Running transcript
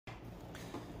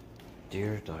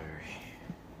Dear Diary,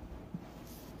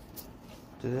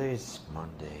 today is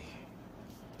Monday.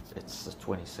 It's the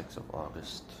 26th of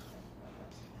August,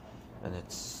 and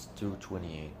it's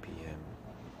 2:28 p.m.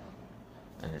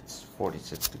 and it's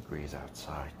 46 degrees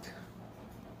outside.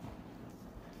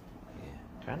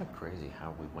 Yeah, kind of crazy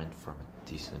how we went from a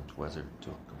decent weather to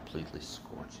a completely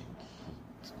scorching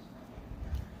heat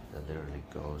that literally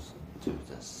goes into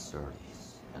the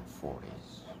 30s and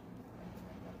 40s.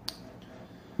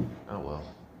 Oh well,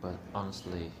 but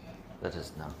honestly, that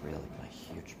is not really my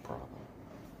huge problem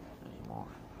anymore.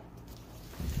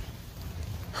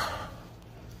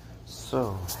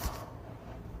 So,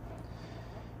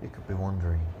 you could be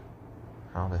wondering,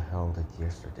 how the hell did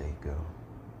yesterday go?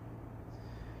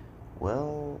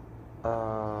 Well,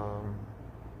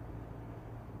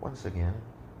 once again,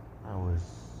 I was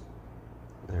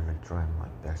literally trying my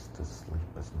best to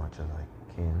sleep as much as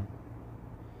I can.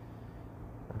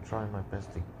 I'm trying my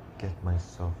best to get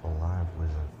myself alive with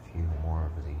a few more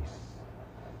of these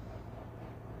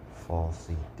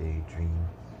falsy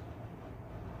daydreams.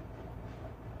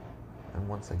 And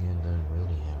once again, didn't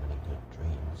really have any good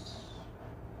dreams.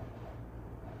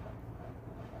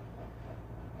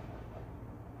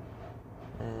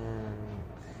 And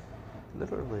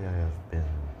literally I have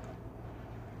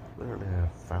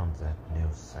found that new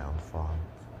sound font,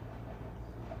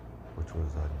 which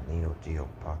was a Neo Geo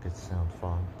Pocket sound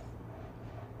font,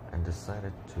 and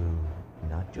decided to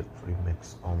not just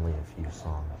remix only a few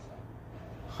songs.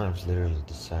 I've literally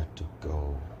decided to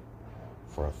go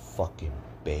for a fucking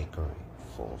bakery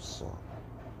full song.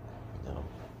 You know?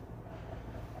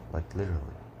 Like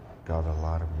literally, got a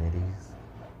lot of MIDIs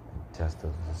and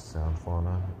tested the sound font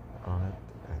on it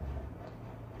and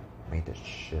made a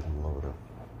shitload of,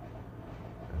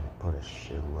 and put a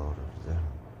shitload of them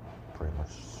pretty much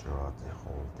throughout the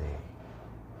whole day.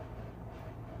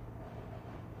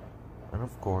 And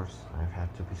of course, I've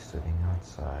had to be sitting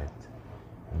outside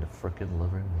in the frickin'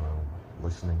 living room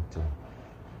listening to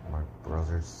my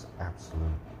brother's absolute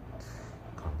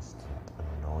constant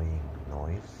annoying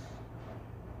noise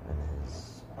and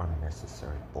his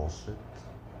unnecessary bullshit,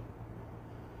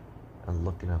 and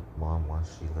looking at mom while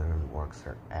she literally works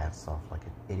her ass off like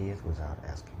an idiot without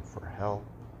asking for help,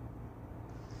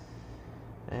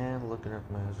 and looking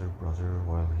at my other brother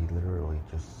while he literally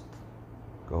just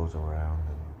goes around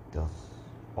and does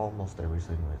almost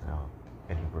everything without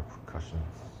any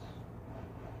repercussions.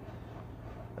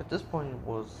 At this point, it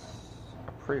was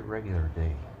a pretty regular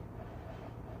day.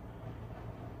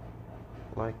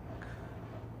 Like,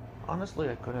 honestly,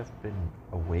 I could have been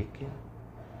awakened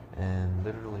and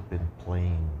literally been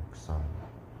playing some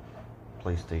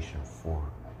PlayStation 4,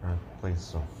 or playing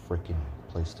some freaking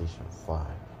PlayStation 5.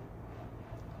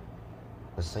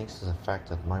 But thanks to the fact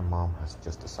that my mom has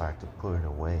just decided to put it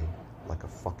away like a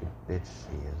fucking bitch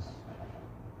she is,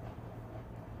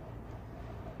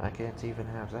 I can't even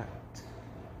have that.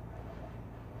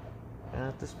 And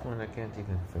at this point, I can't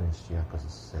even finish Yakuza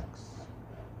 6.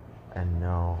 And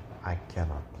no, I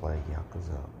cannot play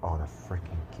Yakuza on a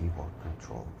freaking keyboard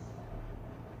controls.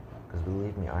 Because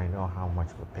believe me, I know how much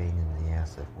of a pain in the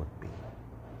ass it would be.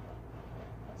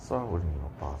 So I wouldn't even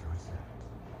bother with that.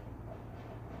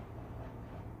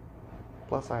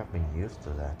 Plus, I've been used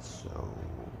to that, so...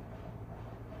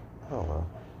 hello.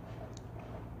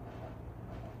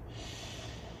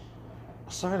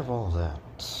 Aside of all that,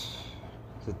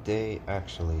 the day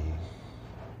actually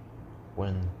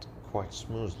went quite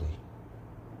smoothly.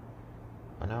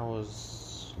 And I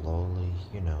was slowly,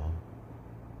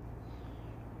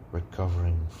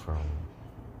 recovering from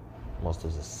most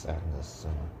of the sadness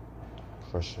and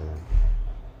pressure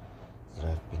that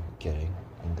I've been getting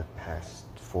in the past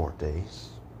 4 days.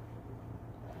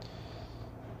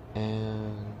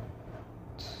 And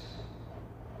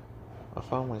I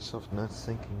found myself not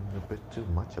thinking a bit too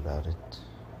much about it.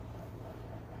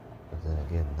 But then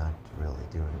again, not really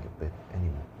doing a bit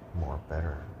any more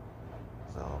better.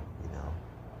 So,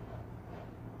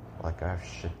 like I have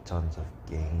shit tons of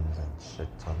games and shit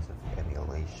tons of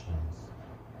emulations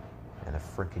and a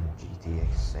freaking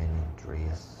GTA San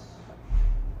Andreas,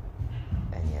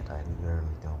 and yet I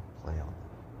literally don't play on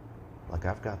it. Like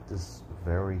I've got this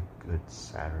very good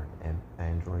Saturn and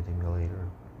Android emulator,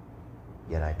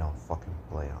 yet I don't fucking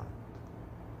play on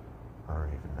it. I don't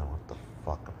even know what the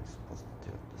fuck am I supposed to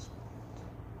do at this point.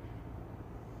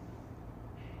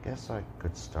 Guess I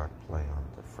could start playing on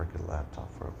the freaking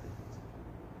laptop for a bit.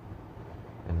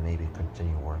 And maybe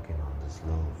continue working on this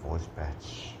little voice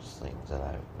patch thing that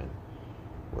I've been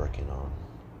working on.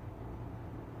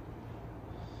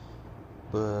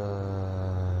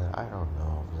 But I don't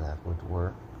know if that would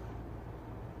work.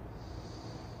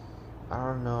 I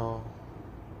don't know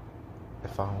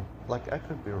if I'm like, I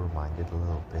could be reminded a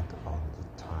little bit on the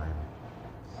time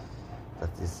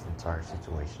that this entire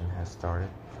situation has started.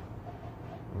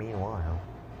 Meanwhile,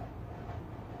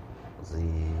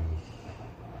 the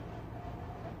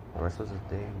rest of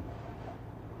the day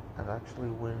have actually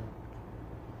went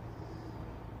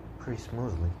pretty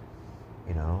smoothly,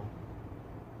 you know?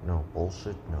 No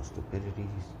bullshit, no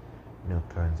stupidities, no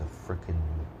kinds of freaking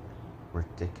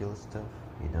ridiculous stuff,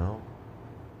 you know?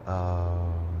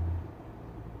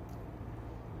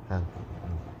 And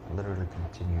literally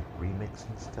continued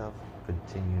remixing stuff,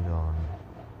 continued on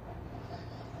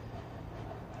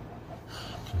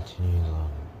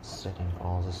setting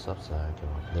all this up so I can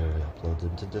literally upload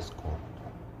them to Discord.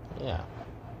 Yeah.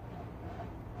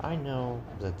 I know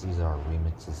that these are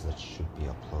remixes that should be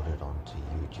uploaded onto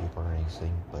YouTube or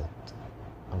anything, but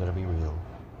I'm gonna be real.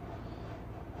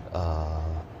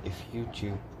 If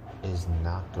YouTube is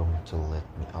not going to let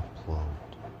me upload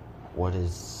what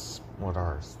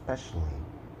are especially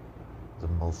the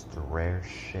most rare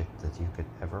shit that you could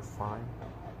ever find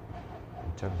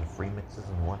in terms of remixes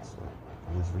and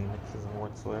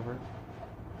whatsoever,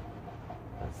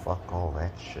 then fuck all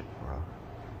that shit, bro.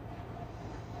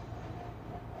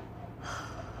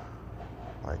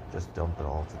 Like, just dump it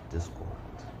all to Discord.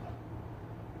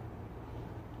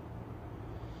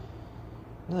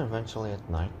 And then eventually at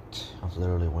night, I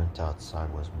literally went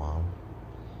outside with Mom.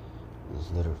 It was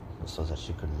literally so that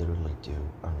she could literally do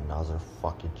another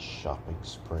fucking shopping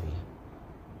spree.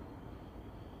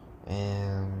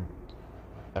 And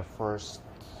at first,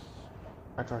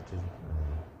 I tried to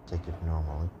take it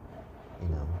normally, you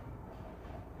know.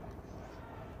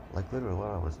 Like, literally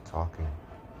while I was talking,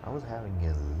 I was having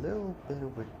a little bit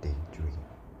of a daydream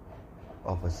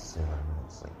of a Sailor Moon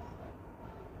scene.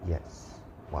 Yes,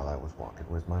 while I was walking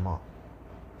with my mom.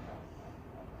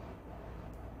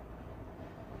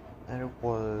 And it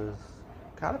was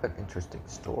kind of an interesting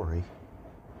story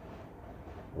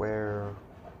where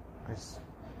at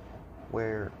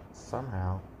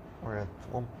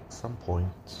some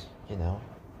point, you know,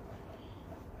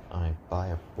 I buy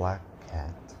a black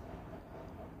cat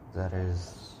that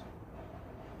is,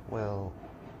 well,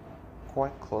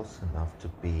 quite close enough to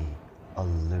be a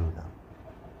Luna,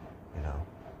 you know.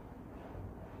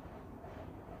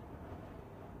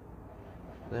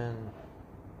 Then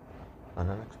an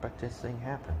unexpected thing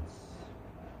happens.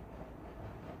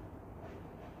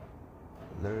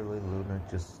 Literally, Luna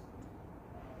just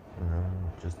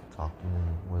talking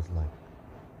and was like,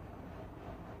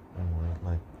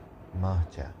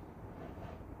 Macha.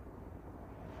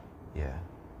 Yeah.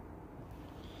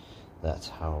 That's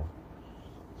how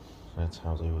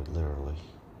they would literally,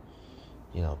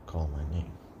 call my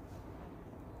name.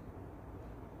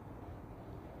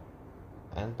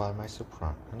 And by my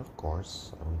surprise, and of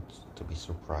course, I was to be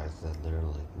surprised that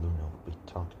literally Luna would be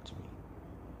talking to me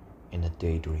in a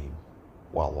daydream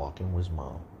while walking with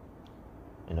Mom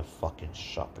in a fucking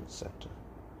shopping center.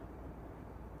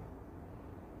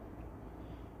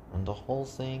 And the whole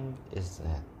thing is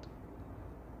that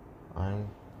I'm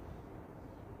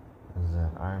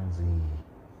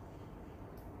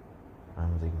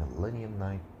the Millennium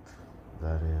Knight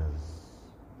that is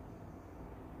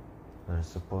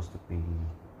supposed to be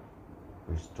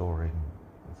restoring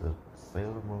the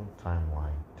Sailor Moon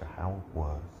timeline to how it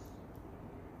was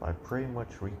by pretty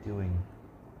much redoing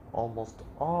almost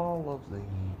all of the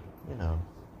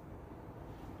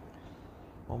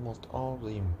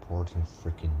important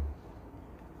freaking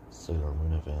Sailor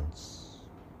Moon events,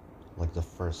 like the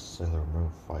first Sailor Moon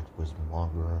fight with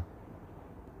Mogra,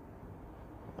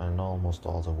 and almost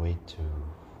all the way to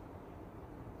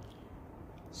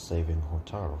saving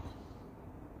Hotaru.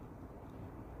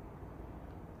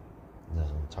 The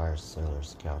entire Sailor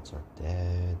Scouts are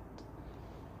dead,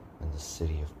 and the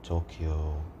city of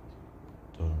Tokyo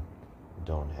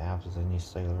don't have any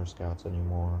Sailor Scouts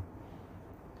anymore,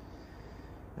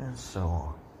 and so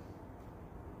on.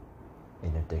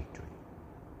 In a daydream,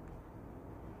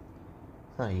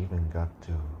 I even got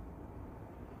to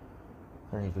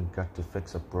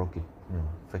fix a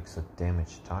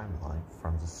damaged timeline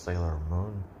from the Sailor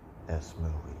Moon S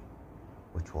movie,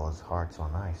 which was Hearts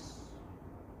on Ice.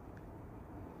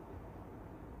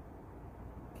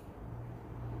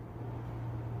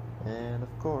 And of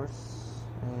course,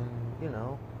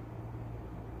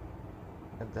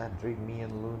 at that dream, me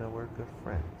and Luna were good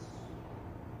friends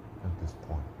at this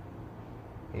point.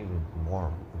 Even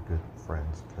more good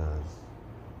friends, because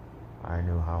I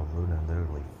knew how Luna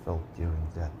literally felt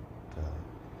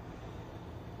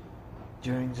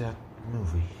during that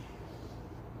movie.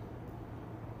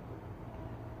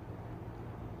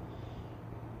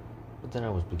 But But then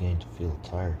I was beginning to feel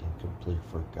tired and completely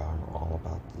forgotten all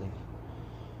about the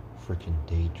freaking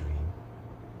daydream.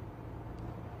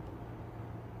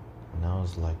 And I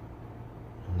was like,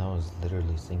 and I was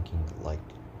literally thinking like,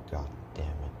 God damn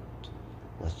it.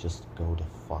 Let's just go the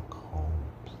fuck home,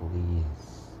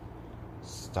 please.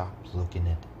 Stop looking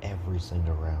at everything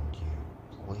around you,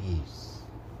 please.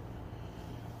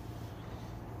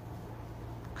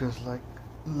 Because, like,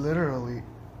 literally,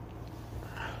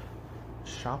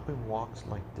 shopping walks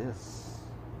like this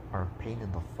are a pain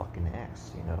in the fucking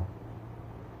ass, you know?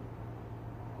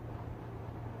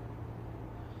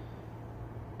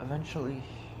 Eventually,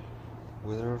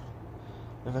 we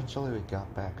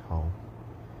got back home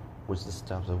with the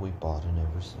stuff that we bought and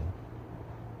everything.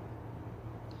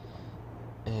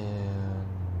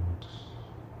 And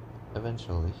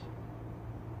eventually,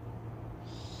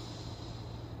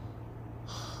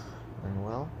 and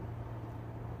well,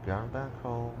 got back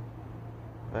home,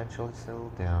 eventually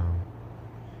settled down,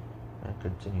 and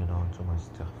continued on to my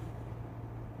stuff.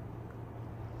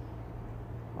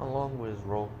 Along with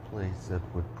role plays that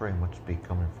would pretty much be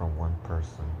coming from one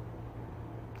person.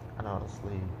 And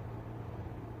honestly,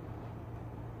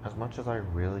 as much as I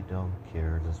really don't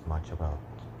care this much about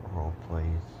role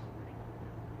plays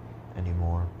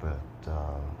anymore, but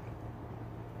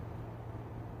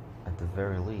at the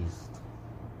very least,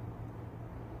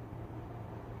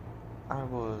 I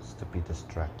was to be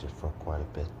distracted for quite a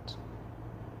bit.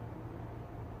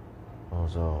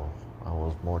 Although I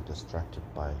was more distracted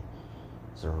by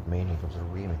the remaining of the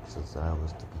remixes that I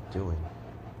was to be doing,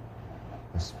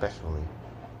 especially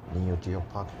Neo Geo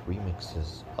Pocket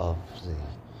remixes of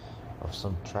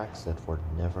some tracks that were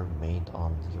never made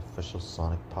on the official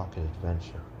Sonic Pocket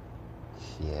Adventure.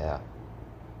 Yeah.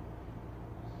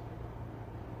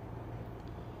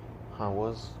 I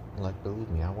was, like, believe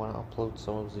me, I want to upload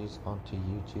some of these onto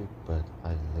YouTube, but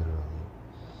I literally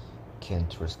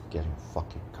can't risk getting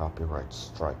fucking copyright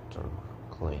striked or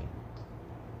claimed.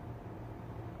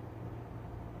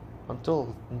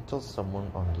 Until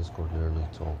someone on Discord literally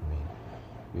told me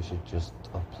you should just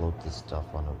upload this stuff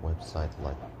on a website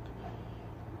like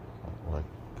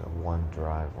a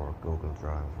OneDrive or Google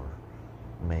Drive or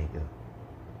Mega.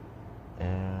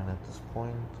 And at this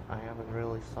point, I haven't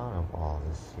really thought of all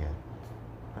this yet.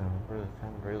 I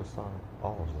haven't really thought of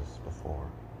all of this before.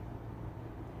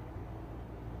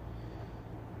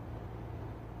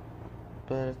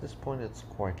 But at this point, it's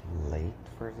quite late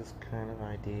for this kind of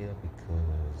idea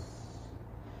because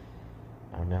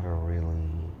I've never really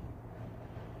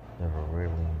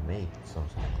made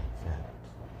something like that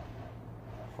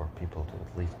for people to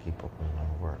at least keep up with my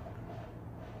work.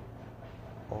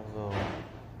 Although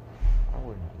I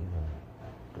wouldn't even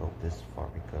go this far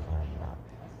because I'm not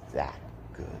that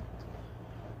good,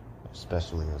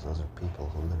 especially as other people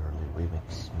who literally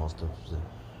remix most of the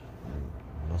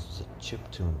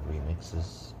chiptune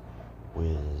remixes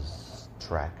with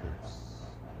trackers.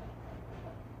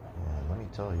 And let me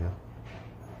tell you,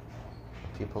 the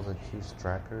people that use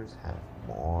trackers have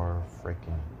more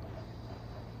freaking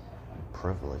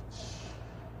privilege,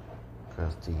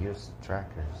 because to use the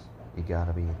trackers you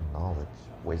gotta be acknowledged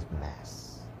with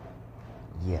mass.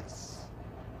 Yes,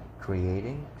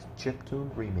 creating chiptune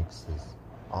remixes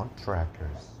on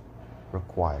trackers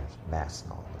requires mass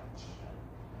knowledge.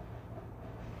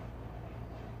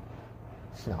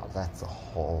 Now that's a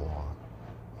whole lot.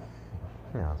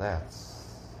 Now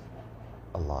that's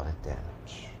a lot of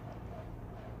damage.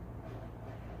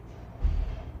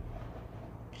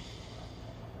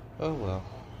 Oh well.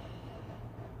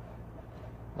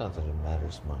 Not that it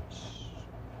matters much.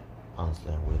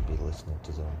 Honestly, I wouldn't be listening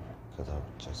to them because I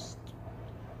would just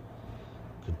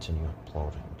continue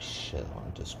uploading shit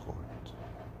on Discord.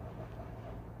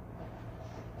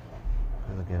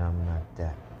 Because again, I'm not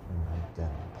that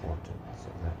important, so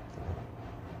that you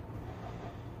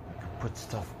can put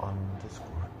stuff on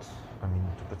Discord.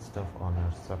 To put stuff on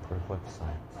a separate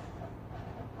website.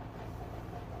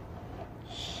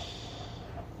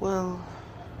 Well,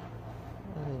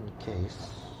 in any case,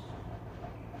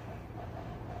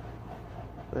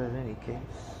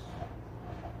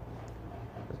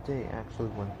 the day actually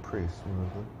went pretty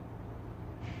smoothly.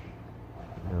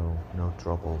 No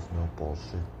troubles, no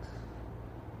bullshit.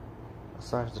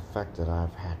 Aside from the fact that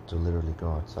I've had to literally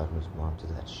go outside with mom to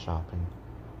that shopping.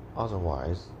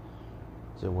 Otherwise,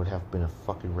 there would have been a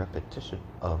fucking repetition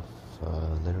of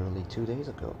literally 2 days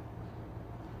ago.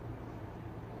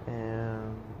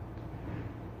 And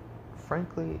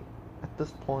frankly, at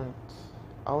this point,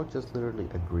 I would just literally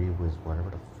agree with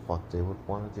whatever the fuck they would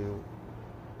want to do,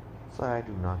 so I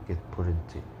do not get put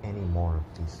into any more of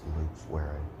these loops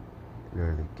where I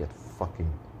literally get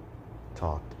fucking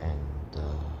talked and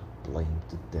blamed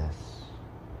the deaths.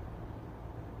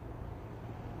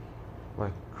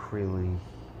 Like, really,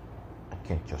 I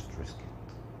can't just risk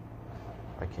it.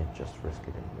 I can't just risk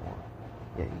it anymore.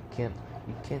 Yeah,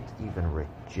 you can't even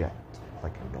reject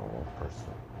like a normal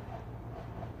person.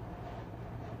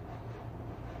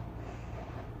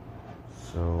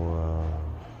 So,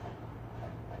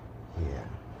 yeah.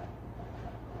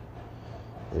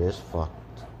 It is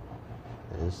fucked.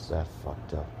 It is that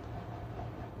fucked up.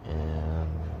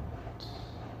 And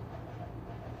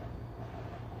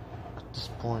at this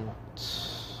point,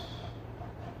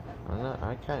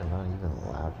 I kind of not even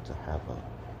allowed to have a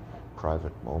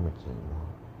private moment anymore.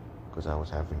 Because I was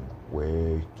having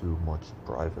way too much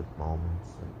private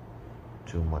moments and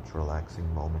too much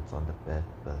relaxing moments on the bed,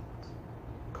 but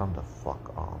come the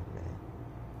fuck on, man.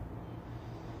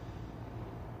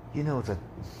 You know that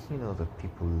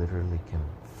people literally can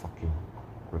fucking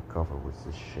recover with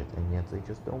this shit, and yet they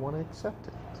just don't want to accept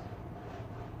it.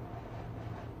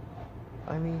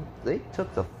 I mean, they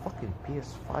took the fucking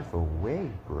PS5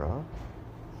 away, bruh.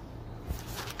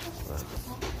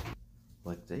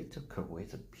 Like, they took away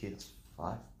the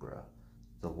PS5, bruh.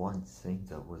 The one thing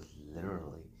that was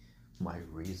literally my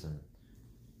reason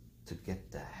to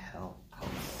get the hell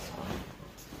outside.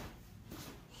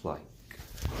 Like,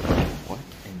 what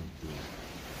in the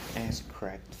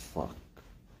ass-cracked fuck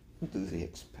do they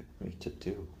expect me to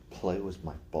do? Play with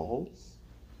my balls?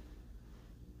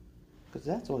 Because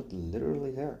that's what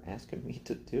literally they're asking me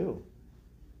to do.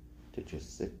 To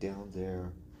just sit down there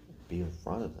and be in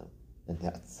front of them. And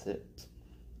that's it.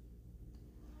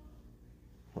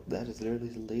 That is literally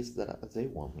the least that they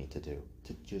want me to do.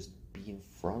 To just be in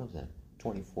front of them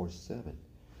 24/7.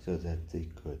 So that they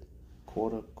could,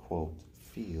 quote unquote,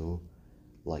 feel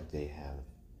like they have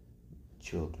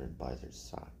children by their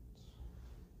side.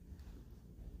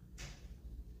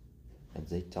 And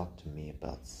they talk to me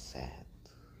about sad.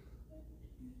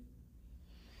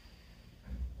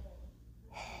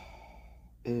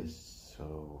 It is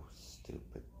so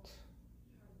stupid.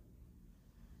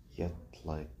 Yet,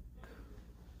 like,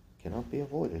 cannot be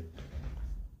avoided.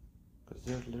 Because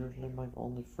they're literally my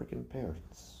only freaking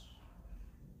parents.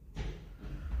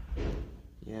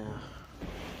 Yeah.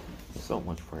 So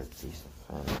much for a decent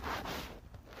family.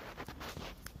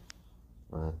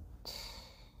 But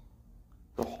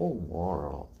the whole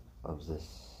moral of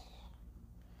this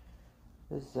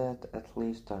is that at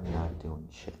least I'm not doing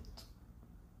shit.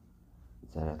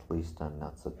 That at least I'm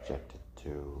not subjected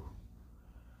to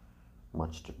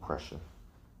much depression.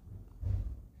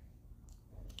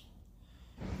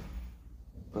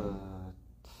 But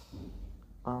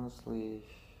honestly,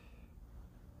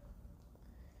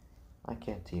 I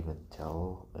can't even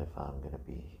tell if I'm gonna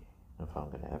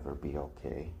ever be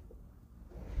okay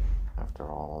after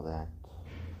all of that.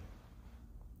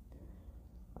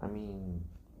 I mean,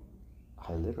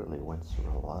 I literally went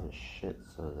through a lot of shit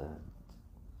so that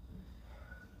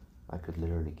I could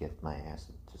literally get my ass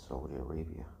into Saudi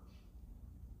Arabia.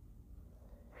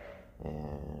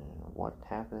 And what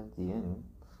happened at the end,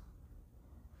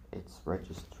 its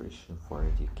registration for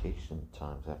education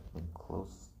times have been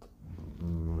closed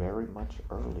very much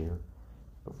earlier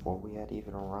before we had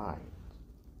even arrived.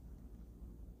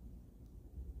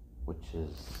 Which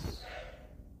is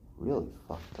really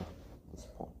fucked up at this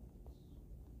point.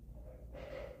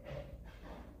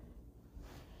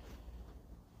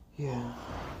 Yeah.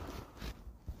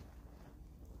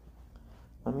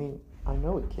 I mean, I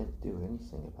know we can't do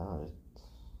anything about it,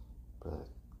 but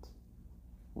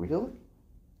really?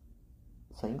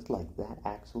 Things like that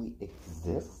actually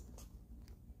exist?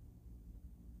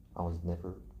 I was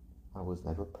never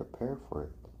prepared for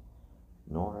it,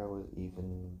 nor I was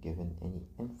even given any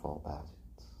info about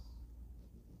it.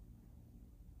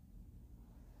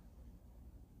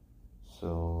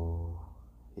 So,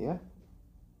 yeah.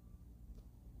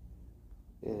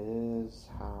 It is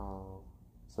how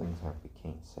things have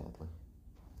become, sadly.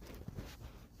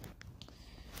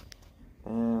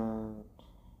 And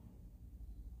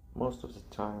most of the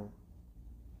time,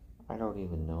 I don't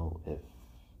even know if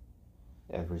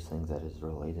everything that is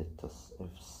related to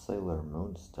if Sailor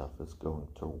Moon stuff is going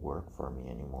to work for me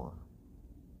anymore.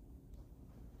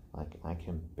 Like, I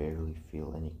can barely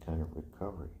feel any kind of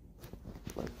recovery.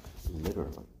 Like,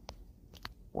 literally.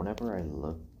 Whenever I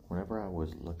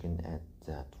was looking at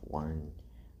that one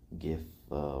GIF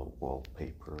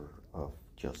wallpaper of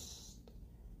just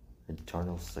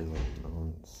Eternal Sailor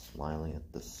Moon smiling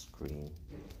at the screen,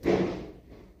 it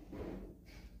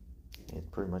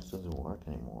pretty much doesn't work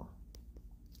anymore.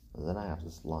 And then I have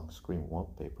this lock screen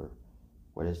wallpaper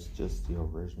where it's just the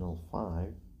original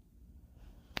five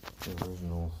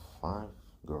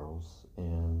girls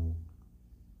in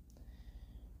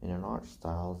an art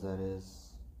style that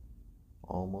is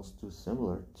almost too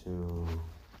similar to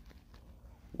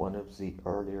one of the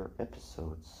earlier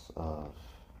episodes of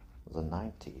the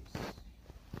 90s.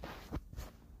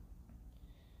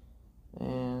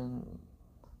 And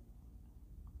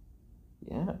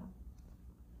yeah,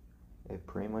 it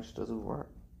pretty much doesn't work.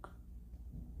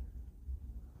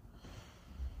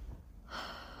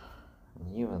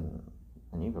 And even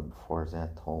before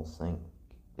that whole thing,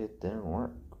 it didn't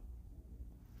work.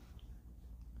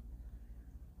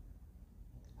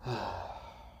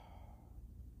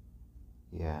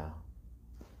 Yeah.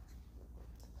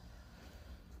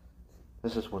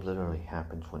 This is what literally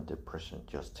happens when depression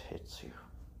just hits you.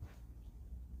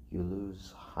 You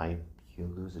lose hype, you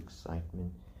lose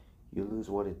excitement, you lose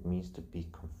what it means to be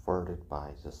comforted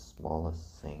by the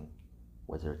smallest thing,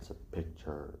 whether it's a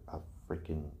picture, a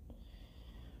freaking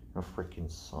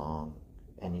song,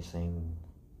 anything.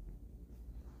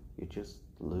 You just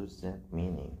lose that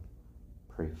meaning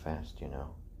pretty fast, you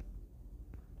know.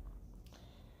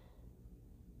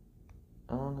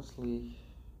 Honestly,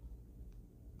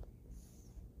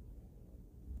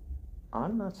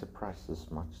 I'm not surprised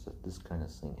as much that this kind of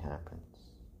thing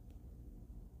happens.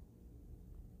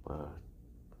 But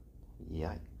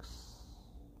yikes.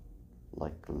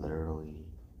 Like literally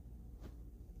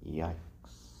yikes.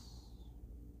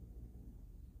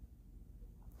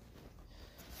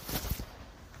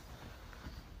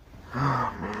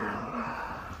 Oh man.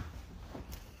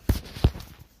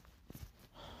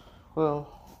 Well,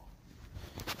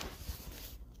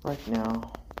 right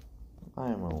now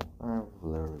I've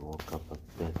literally woke up a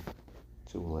bit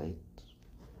too late.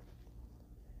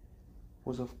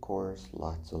 With of course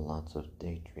lots and lots of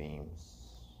daydreams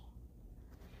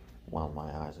while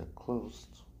my eyes are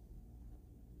closed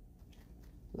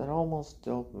that almost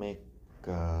don't make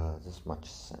this much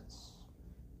sense.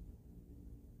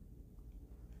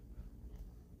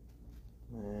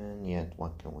 And yet,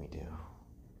 what can we do?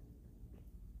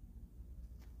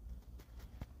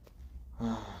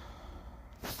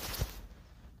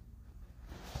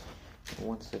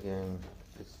 Once again,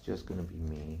 it's just gonna be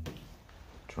me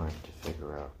trying to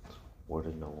figure out what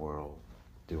in the world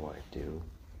do I do?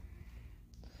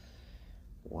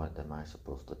 What am I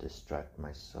supposed to distract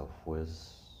myself with?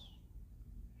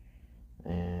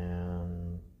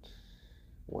 And,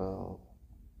 well,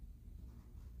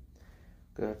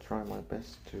 gonna try my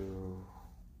best to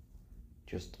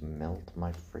just melt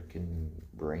my freaking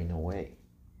brain away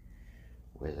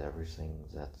with everything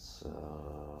that's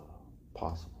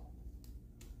possible,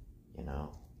 you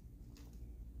know?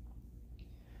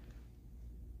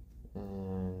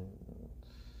 And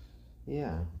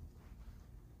yeah,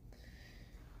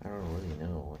 I don't really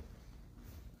know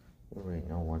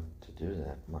what to do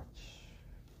that much.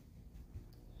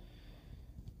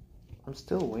 I'm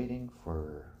still waiting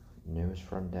for news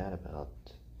from Dad about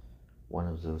one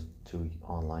of those two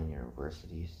online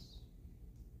universities.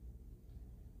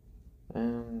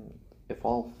 And if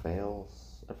all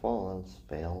else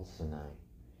fails, and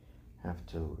I have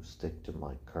to stick to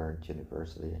my current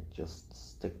university and just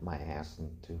stick my ass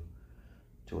into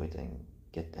it and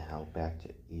get the hell back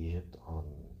to Egypt on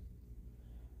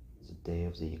the day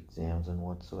of the exams and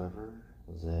whatsoever,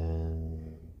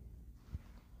 then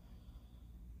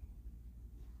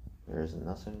there's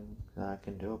nothing that I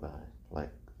can do about it.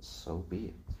 Like, so be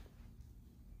it.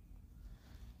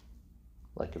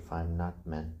 Like, if I'm not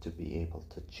meant to be able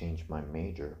to change my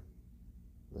major,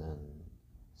 then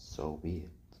so be it.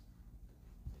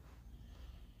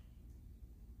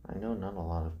 I know not a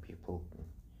lot of people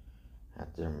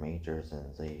had their majors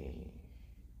and they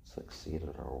succeeded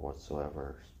or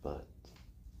whatsoever, but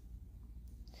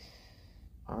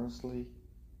honestly,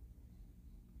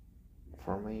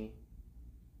 for me,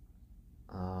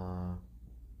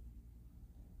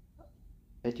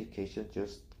 education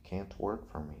just can't work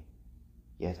for me.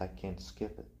 Yet I can't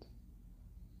skip it,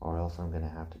 or else I'm gonna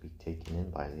have to be taken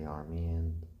in by the army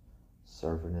and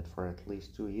serving it for at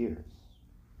least 2 years.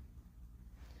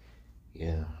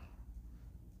 Yeah.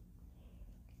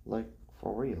 Like,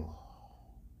 for real.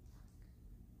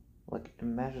 Like,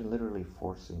 imagine literally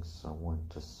forcing someone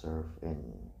to serve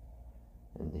in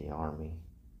the army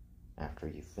after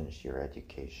you finish your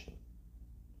education.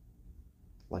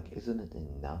 Like, isn't it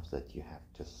enough that you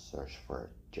have to search for a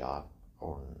job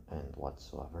and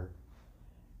whatsoever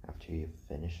after you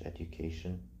finish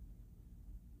education?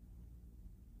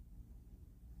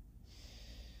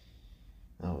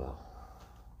 Oh well.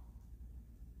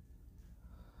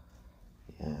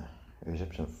 Yeah,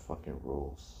 Egyptian fucking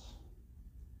rules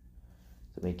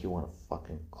to make you want to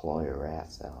fucking claw your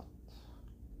ass out.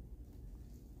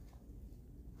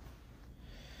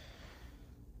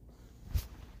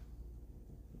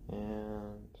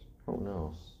 And who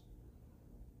knows?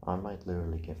 I might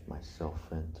literally get myself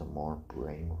into more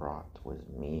brain rot with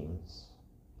memes.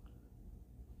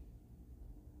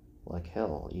 Like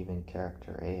hell, even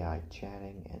character AI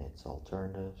chatting and its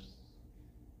alternatives,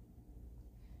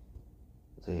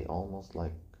 they almost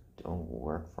like don't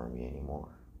work for me anymore.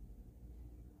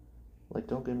 Like,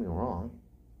 don't get me wrong,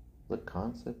 the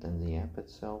concept and the app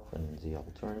itself and the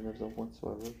alternatives of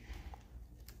whatsoever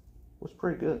was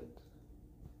pretty good.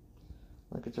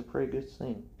 Like, it's a pretty good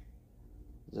thing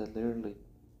that literally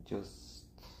just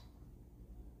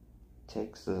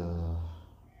takes it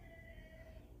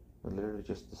literally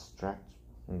just distracts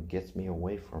and gets me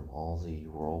away from all the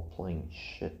role-playing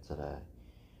shit that I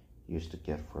used to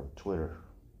get from Twitter.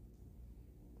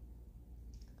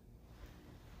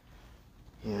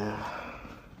 Yeah.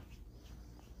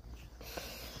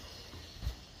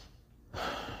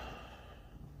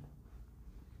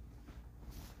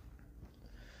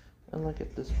 And like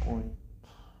at this point,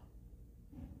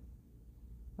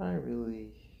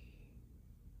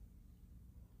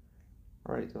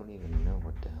 I don't even know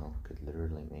what the hell could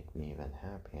literally make me even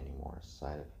happy anymore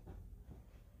aside of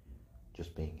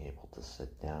just being able to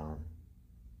sit down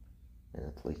and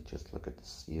at least just look at the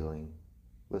ceiling,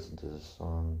 listen to the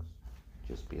songs,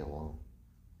 just be alone.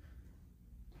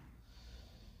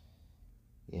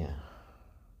 Yeah.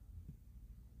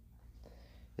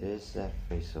 It is that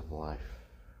phase of life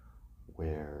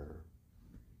where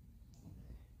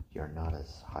you're not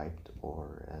as hyped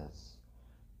or as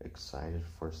excited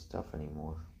for stuff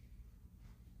anymore.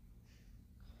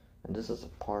 And this is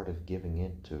a part of giving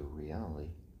into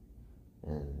reality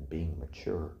and being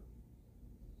mature.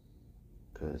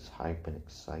 Because hype and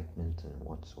excitement and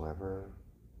whatsoever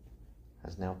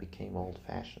has now become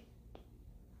old-fashioned.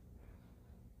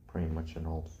 Pretty much an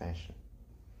old-fashioned.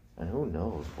 And who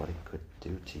knows what it could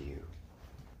do to you,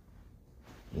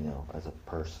 you know, as a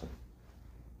person.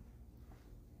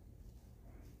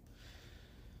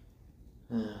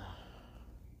 And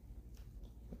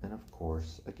of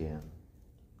course, again,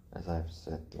 as I've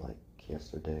said like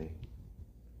yesterday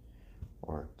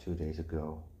or 2 days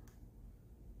ago,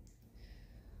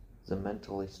 the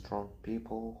mentally strong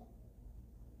people,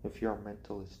 if you're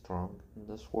mentally strong in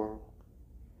this world,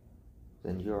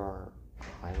 then you are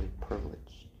highly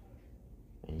privileged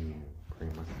and you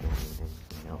pretty much don't need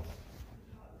anything else,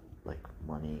 like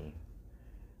money,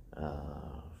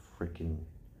 freaking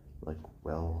like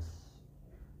wealth,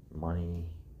 money,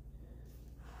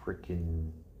 freaking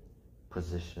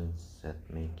positions that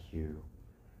make you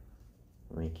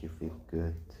feel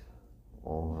good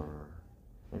or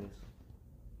anything.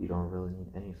 You don't really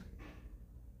need anything.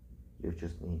 You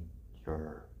just need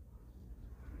your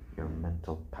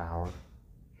mental power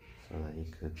so that you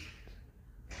could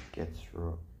get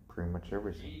through pretty much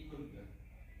everything.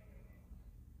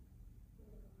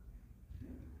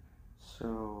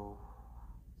 So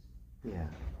yeah,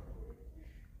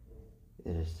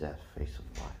 it is that phase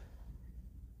of life.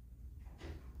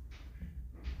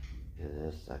 It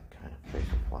is that kind of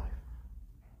phase of life.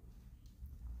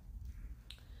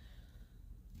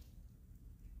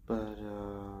 But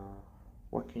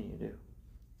what can you do?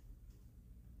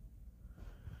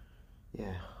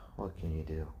 Yeah, what can you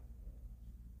do?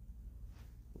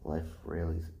 Life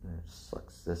really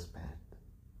sucks this bad.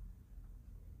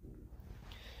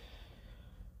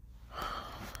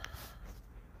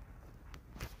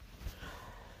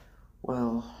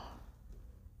 Well,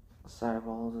 aside of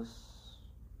all this,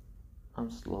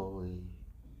 I'm slowly,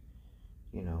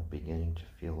 beginning to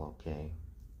feel okay.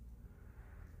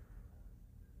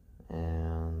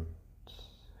 And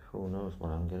who knows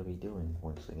what I'm gonna be doing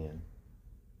once again.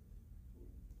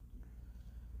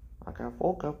 Like, I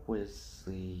woke up with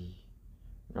the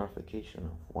notification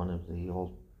of one of the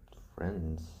old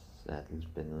friends that has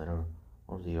been one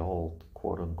of the old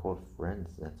quote-unquote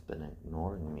friends that's been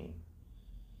ignoring me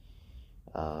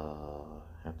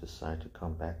have decided to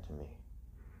come back to me.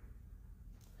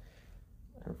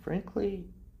 And frankly,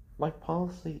 my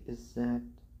policy is that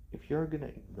if you're gonna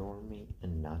ignore me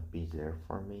and not be there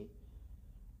for me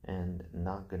and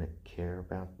not gonna care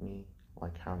about me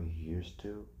like how you used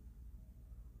to,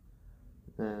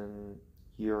 then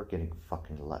you're getting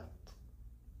fucking left.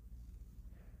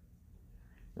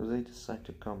 If they decide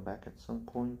to come back at some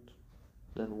point,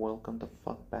 then welcome the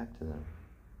fuck back to them.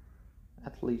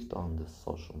 At least on the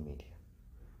social media.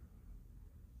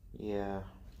 Yeah.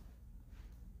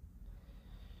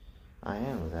 I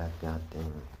am that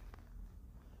goddamn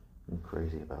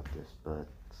crazy about this, but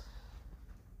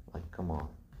like, come on.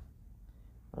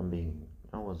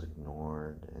 I was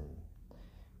ignored and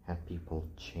had people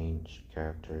change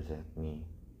characters at me.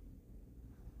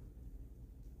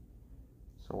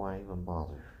 So why even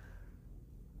bother?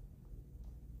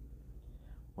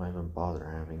 Why even bother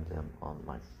having them on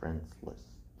my friends list?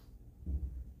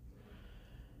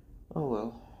 Oh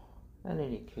well. In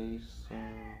any case,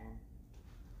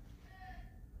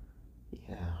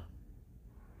 yeah.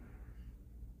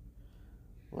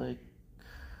 Like,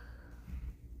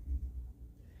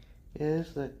 it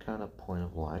is that kind of point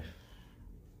of life.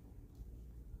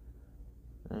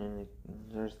 And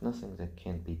there's nothing that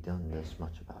can't be done this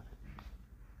much about it.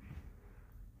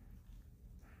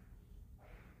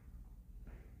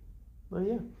 But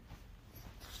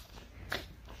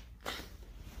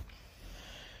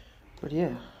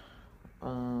yeah.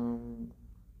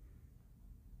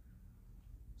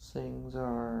 Things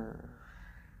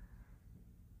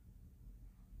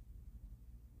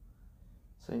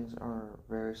are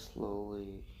very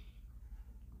slowly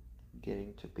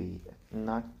getting to be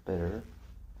not better,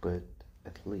 but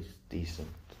at least decent.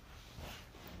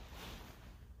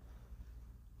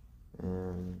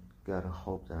 And gotta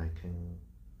hope that I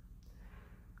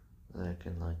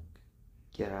can like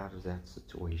get out of that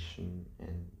situation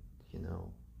and, you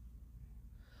know,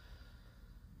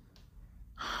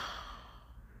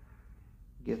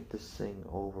 get this thing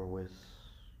over with,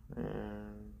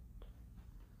 and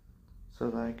so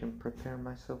that I can prepare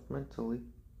myself mentally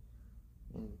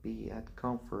and be at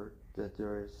comfort that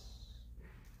there is,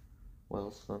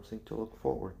 well, something to look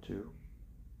forward to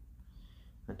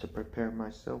and to prepare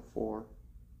myself for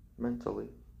mentally,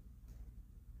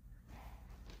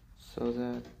 so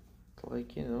that,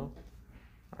 like, you know,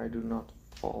 I do not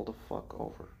fall the fuck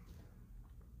over.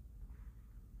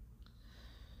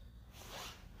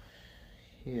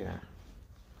 Yeah.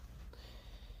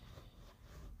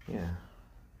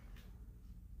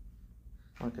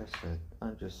 Like I said,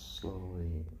 I'm just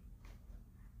slowly,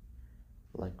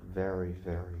 like very,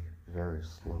 very, very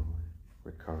slowly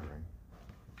recovering.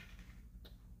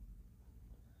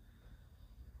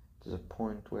 To the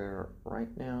point where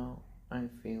right now I'm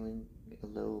feeling a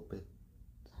little bit,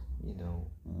 you know,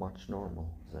 much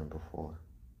normal than before.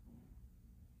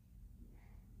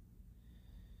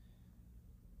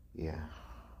 Yeah.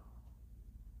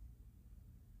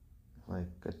 Like,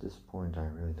 at this point, I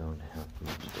really don't have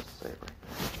much to say right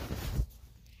now.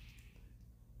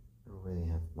 I don't really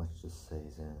have much to say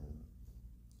than,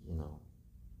 you know,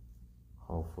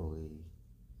 hopefully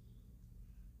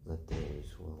the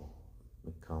days will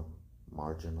become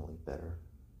marginally better.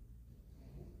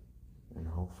 And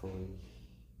hopefully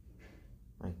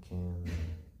I can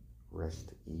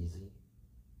rest easy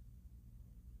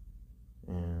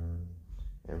and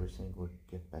everything would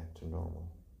get back to normal.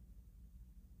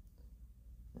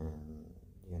 And,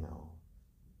 you know,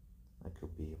 I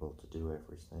could be able to do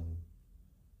everything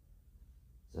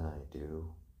that I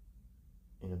do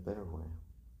in a better way.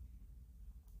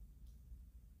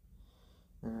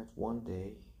 And that one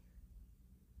day,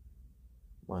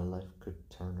 my life could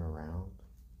turn around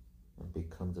and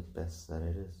become the best that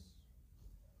it is.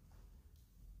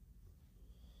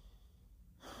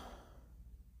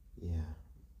 Yeah.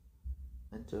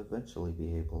 And to eventually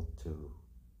be able to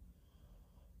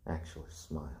actually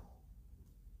smile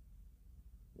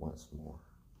once more.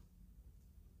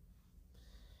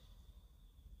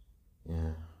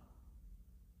 Yeah.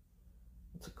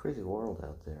 It's a crazy world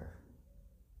out there.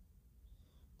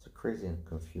 It's a crazy and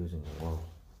confusing world,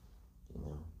 you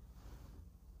know.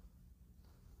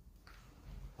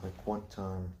 Like, one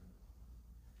time,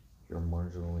 you're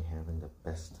marginally having the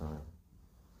best time.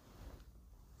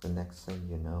 The next thing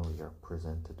you know, you're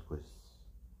presented with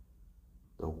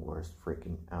the worst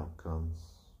freaking outcomes.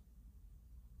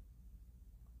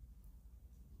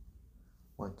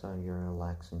 One time you're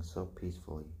relaxing so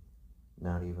peacefully,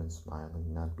 not even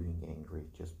smiling, not being angry,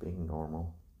 just being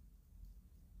normal.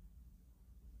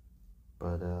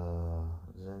 But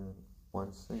then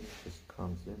one thing just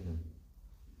comes in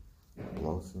and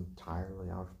blows entirely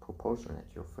out of proportion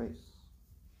at your face,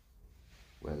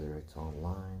 whether it's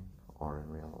online or in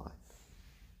real life.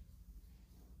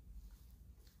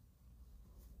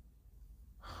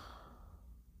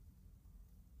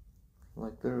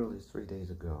 Like, literally 3 days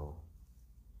ago,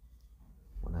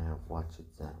 when I have watched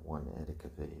that one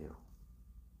etiquette video,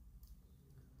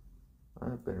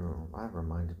 I've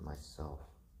reminded myself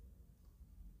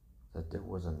that there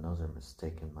was another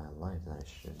mistake in my life that I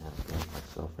shouldn't have gotten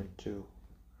myself into,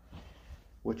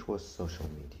 which was social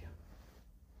media.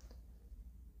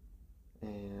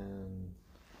 And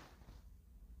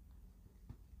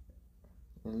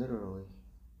literally,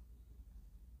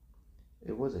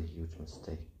 it was a huge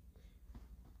mistake.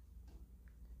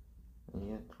 And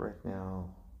yet, right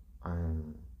now,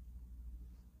 I'm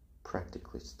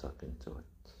practically stuck into it.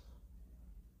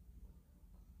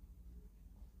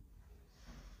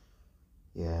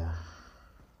 Yeah.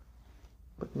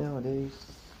 But nowadays,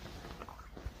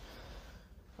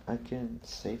 I can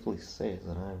safely say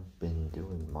that I've been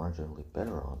doing marginally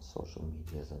better on social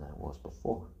media than I was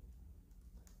before.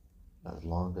 As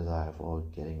long as I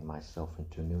avoid getting myself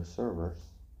into new servers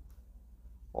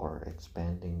or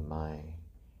expanding my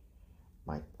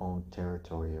own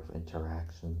territory of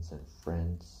interactions and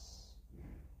friends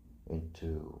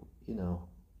into,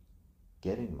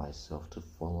 getting myself to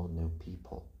follow new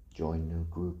people, join new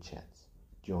group chats,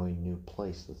 join new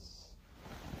places,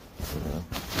 you know.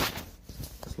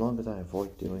 As long as I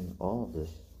avoid doing all of this,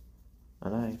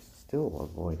 and I'm still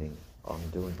avoiding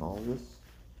doing all this,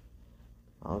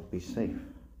 I'll be safe.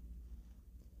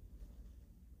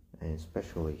 And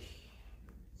especially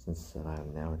since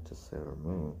I'm now into Sailor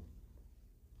Moon,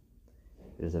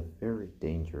 it is a very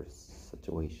dangerous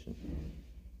situation.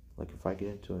 Like if I get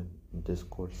into a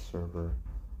Discord server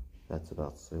that's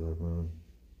about Sailor Moon,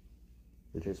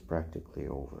 it is practically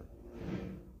over.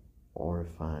 Or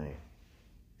if I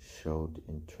showed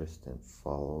interest and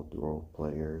followed role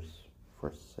players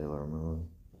for Sailor Moon,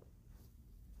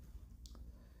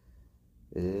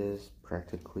 it is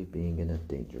practically being in a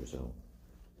danger zone.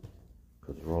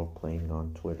 Because role playing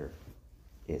on Twitter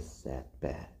is that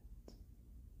bad.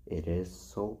 It is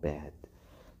so bad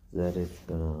that it's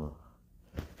gonna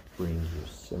bring you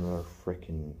similar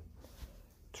freaking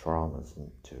traumas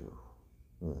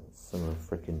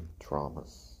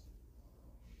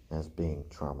as being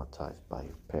traumatized by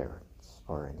your parents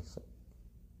or anything.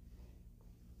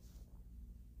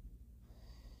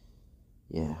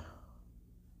 Yeah.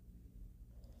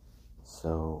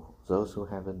 So, those who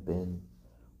haven't been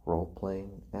role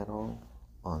playing at all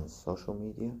on social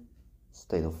media,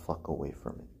 stay the fuck away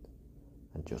from it.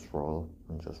 And just role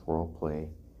play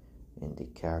in the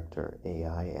character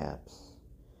AI apps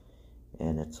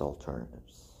and its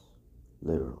alternatives.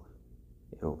 Literally.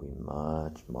 It'll be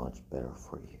much, much better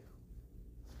for you.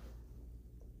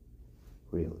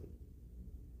 Really.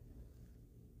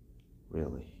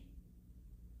 Really.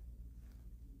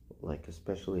 Like,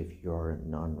 especially if you're a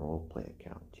non-roleplay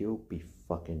account, you'll be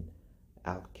fucking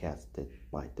outcasted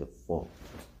by default.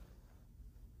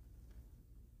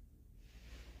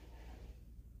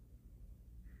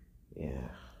 Yeah.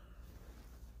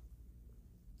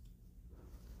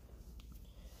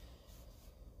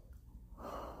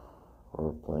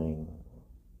 Roleplaying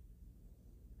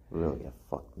really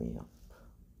fucked me up.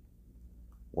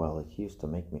 Well, it used to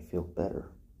make me feel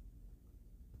better,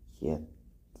 yet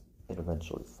it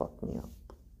eventually fucked me up.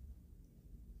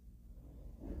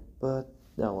 But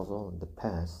that was all in the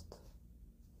past.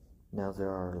 Now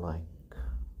there are like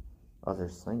other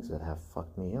things that have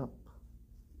fucked me up.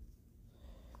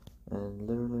 And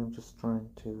literally I'm just trying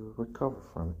to recover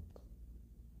from it.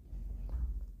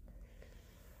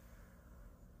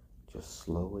 Just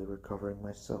slowly recovering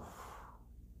myself.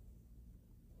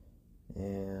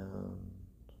 And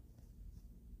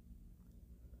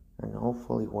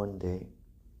hopefully one day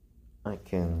I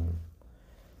can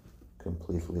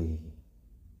completely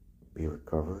be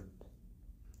recovered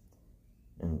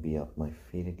and be up my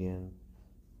feet again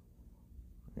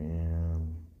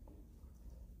and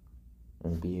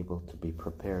be able to be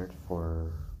prepared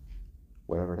for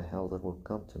whatever the hell that will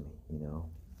come to me,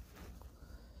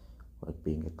 like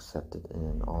being accepted in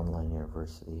an online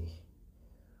university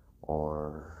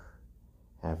or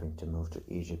having to move to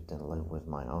Egypt and live with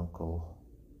my uncle,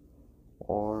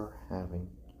 or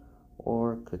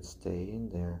could stay in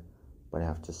there but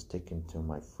have to stick into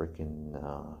my freaking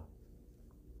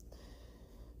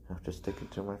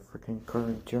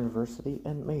current university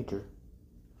and major.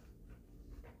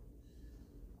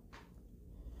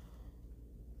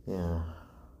 Yeah,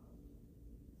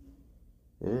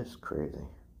 it is crazy.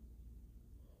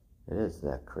 It is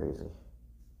that crazy.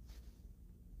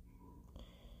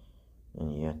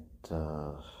 And yet,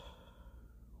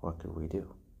 what could we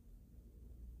do?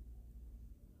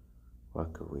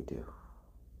 What could we do?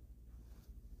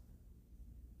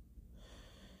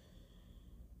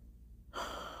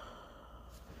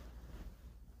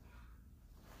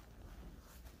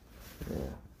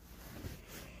 Yeah.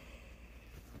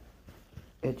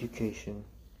 Education,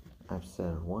 I've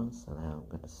said it once and I'm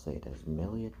going to say it as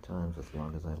million times as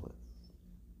long as I live.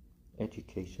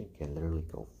 Education can literally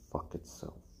go fuck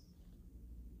itself.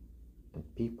 And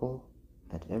people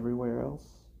and everywhere else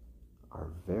are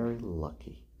very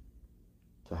lucky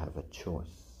to have a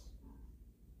choice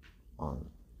on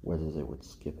whether they would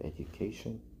skip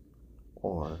education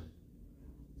or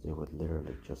they would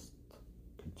literally just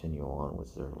continue on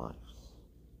with their lives.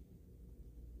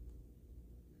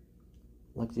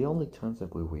 Like the only times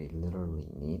that we literally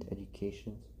need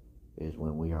education is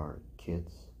when we are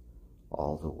kids,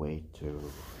 all the way to,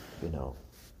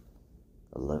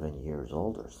 11 years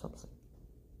old or something.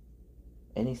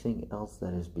 Anything else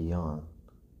that is beyond,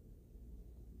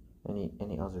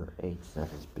 any other age that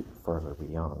is further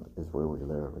beyond is where we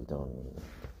literally don't need it.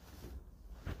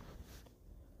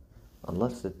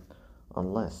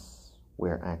 Unless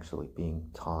we're actually being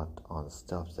taught on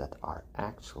stuff that are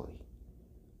actually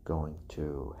going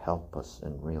to help us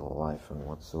in real life and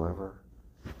whatsoever,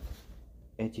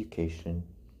 education,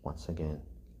 once again,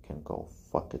 can go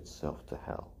fuck itself to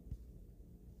hell.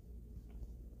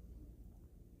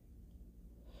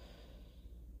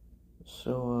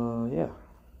 So, yeah.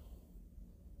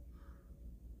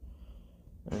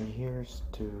 And here's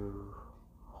to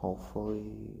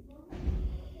hopefully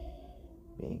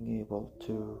being able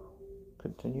to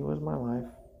continue with my life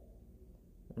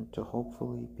and to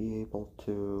hopefully be able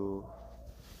to,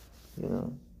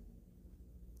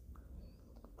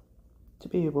 to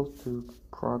be able to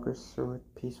progress through it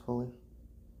peacefully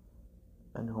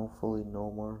and hopefully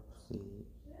no more of the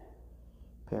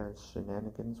parents'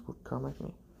 shenanigans would come at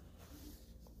me.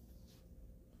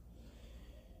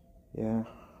 Yeah.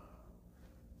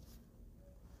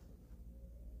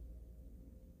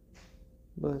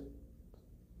 But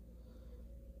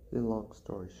the long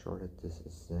story short of this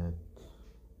is that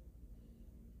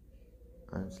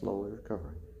I'm slowly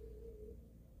recovering.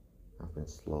 I've been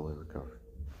slowly recovering.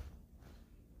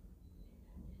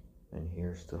 And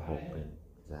here's to hoping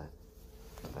that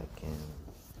I can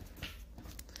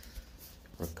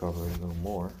recover even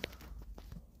more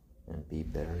and be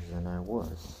better than I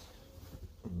was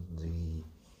in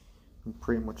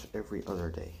pretty much every other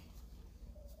day.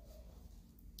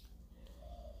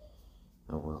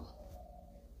 Oh well,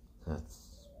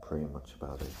 that's pretty much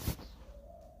about it.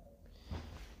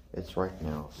 It's right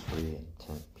now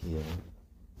 3:10 p.m.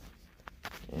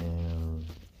 and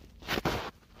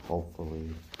hopefully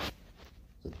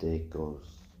the day goes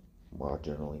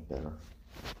marginally better,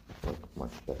 like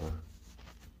much better,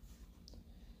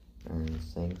 and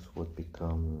things would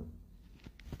become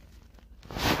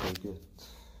pretty good.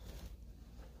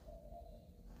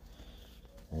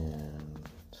 And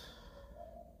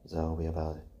that'll be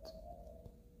about it.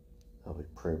 That'll be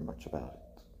pretty much about it.